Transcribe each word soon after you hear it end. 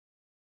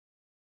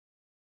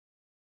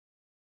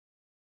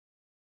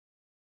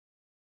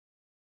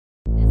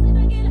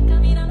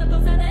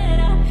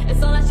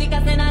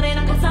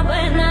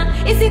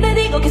si te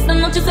digo que esta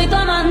noche soy tu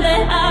amante,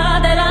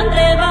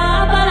 adelante,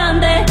 va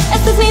pa'lante.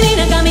 Esta es mi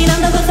línea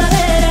caminando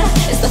gozadera,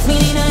 esta es mi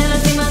línea en la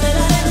cima de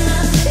la arena.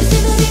 Y si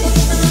te digo que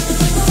esta noche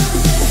soy tu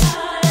amante,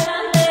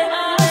 adelante,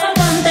 va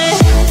pa'lante.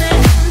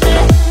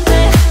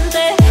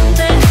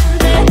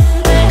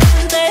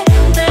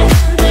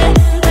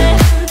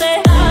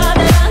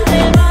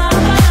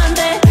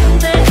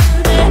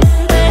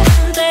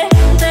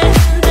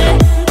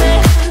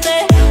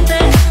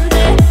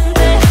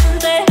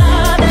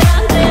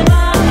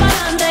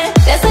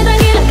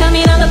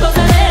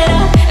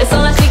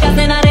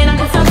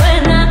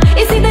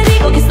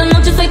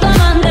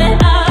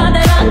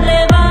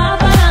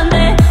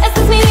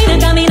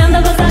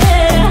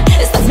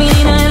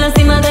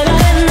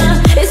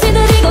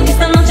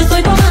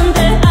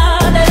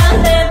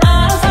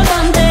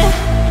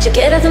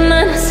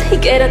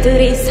 Quiero tu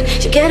risa,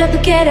 yo quiero tú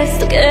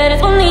quieres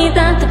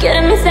bonita, tú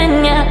quieres mi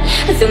seña.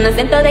 Hace un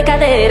acento de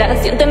cadera,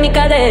 siento en mi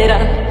cadera.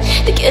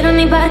 Te quiero en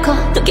mi barco,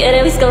 tú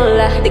quieres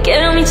biscola. Te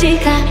quiero mi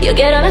chica, yo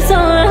quiero las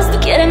olas. Tú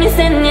quieres mi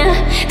seña,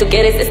 tú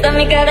quieres esta en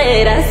mi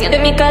cadera, siento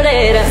en mi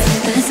cadera.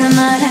 Siento esa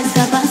mar, es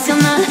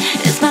apasional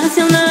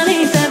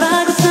y te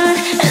va a gustar.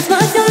 Es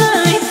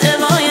pasional y te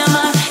voy a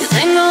amar. Yo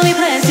tengo mi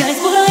precio, es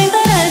puro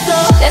interés.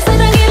 Estoy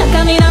tranquila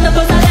caminando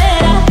por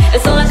cadera,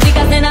 son las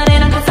chicas en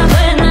arena, cosa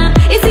buena.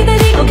 Y si te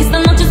digo que esta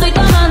noche soy tu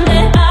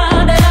amante,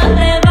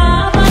 adelante,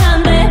 va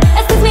pa'lante.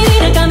 Esta es mi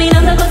línea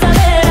caminando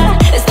gozadera,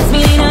 esta es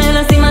mi línea en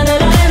la cima de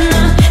la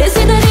arena. Y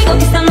si te digo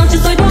que esta noche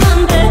soy tu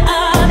amante,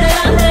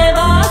 adelante,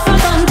 va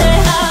pa'lante,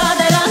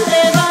 adelante,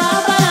 va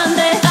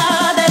pa'lante,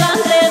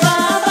 adelante, va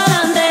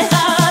pa'lante,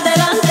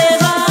 adelante,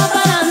 va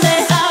pa'lante,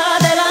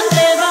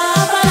 adelante, va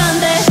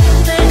pa'lante.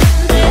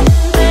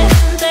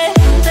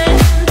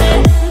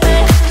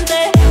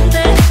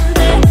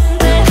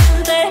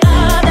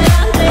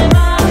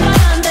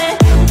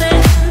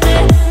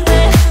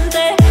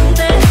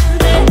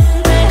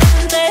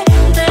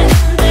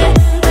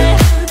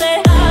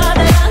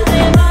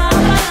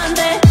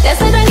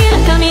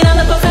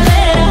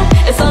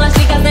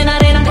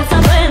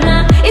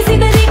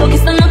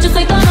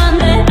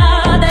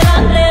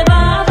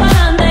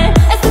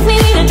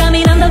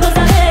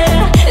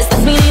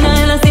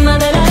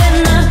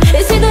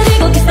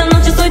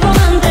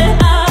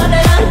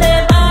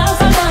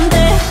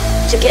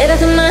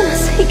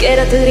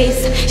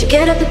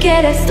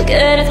 Tú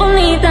quieres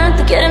bonita,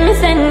 tú quieres mi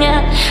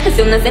seña.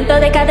 Hace un acento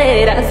de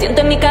cadera,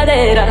 siento en mi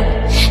cadera.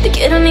 Te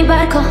quiero en mi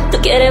barco, tú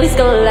quieres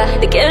biscola.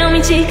 Te quiero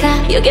mi chica,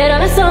 yo quiero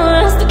las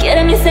olas. Tú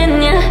quieres mi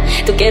seña,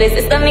 tú quieres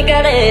esta en mi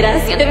cadera,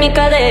 siento en mi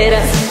cadera.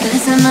 Siento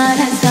esa mar,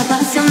 es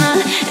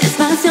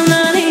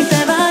apasional y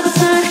te va a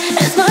gustar.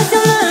 Es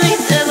pasional y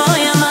te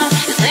voy a amar.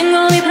 Yo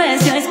tengo mi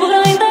precio, es puro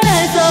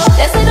interés.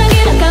 Estoy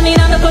tranquila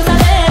caminando por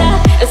cadera,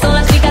 son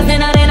las chicas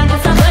en arena,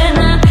 cosa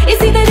buena. Y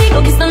si te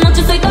digo que esta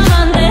noche soy tu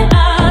amante,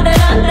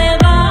 adelante,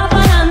 va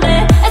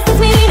pa'lante. Esta es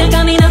mi línea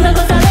caminando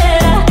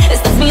gozadera,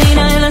 esta es mi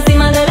línea en la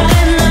cima de la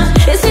arena.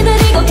 Y si te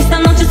digo que esta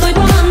noche soy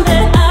tu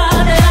amante,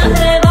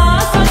 adelante, va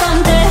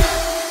pa'lante.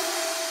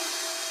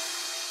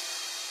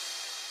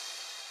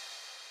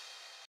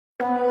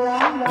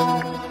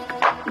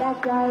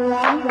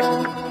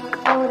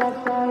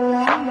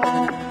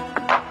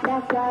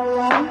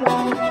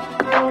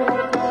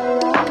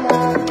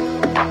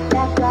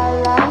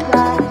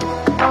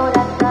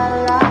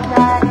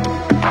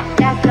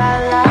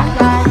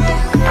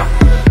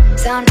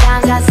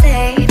 Sometimes I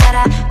say that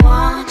I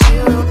want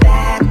you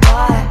back,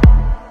 but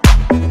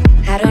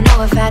I don't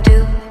know if I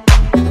do.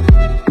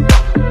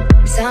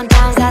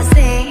 Sometimes I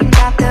think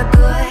about the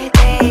good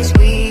days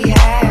we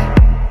had,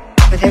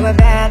 but there were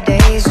bad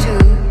days too.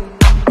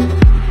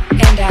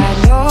 And I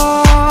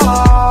know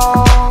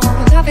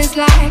love is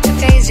like the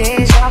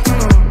phases of the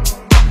moon.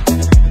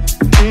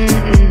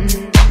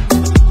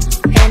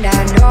 And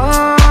I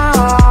know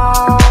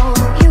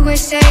you would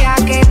say I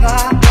gave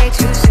up way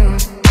too soon.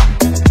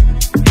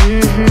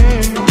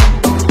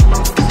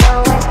 So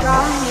it's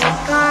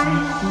gone,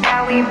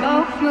 now we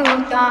both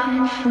moved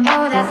on.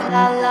 Oh, that's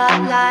la la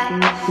life,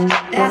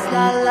 that's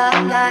la la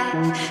life.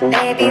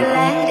 Baby,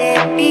 let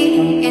it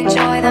be,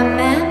 enjoy the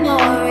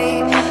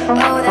memory.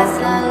 Oh, that's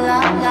la la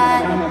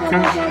life,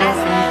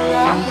 that's la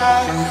la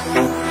life.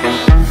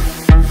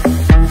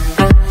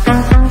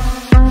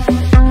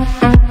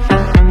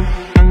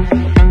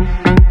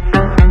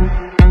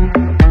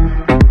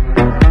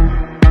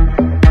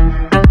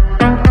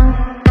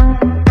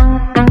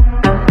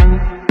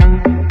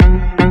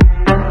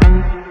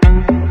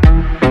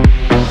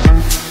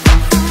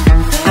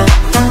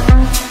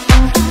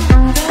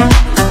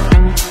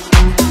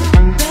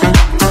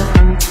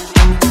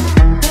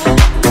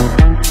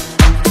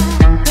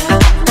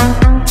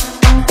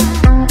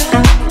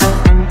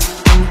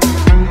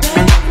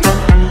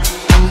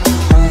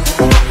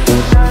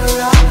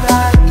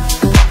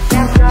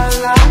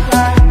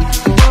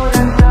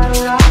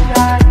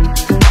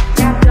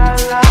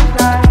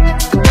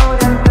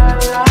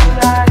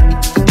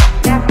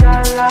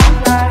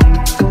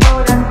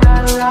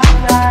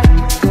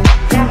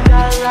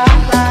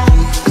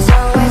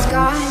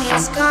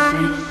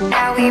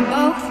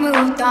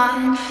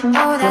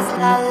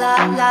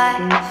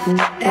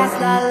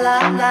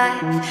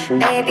 life.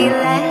 Baby,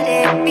 let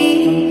it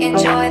be.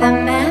 Enjoy the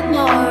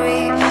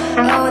memory.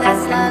 Oh,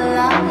 that's la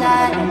la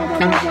life.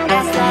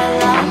 That's la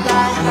la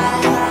life.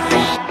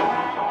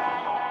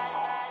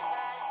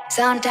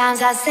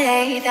 Sometimes I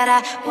say that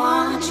I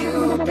want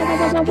you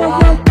back,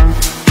 boy.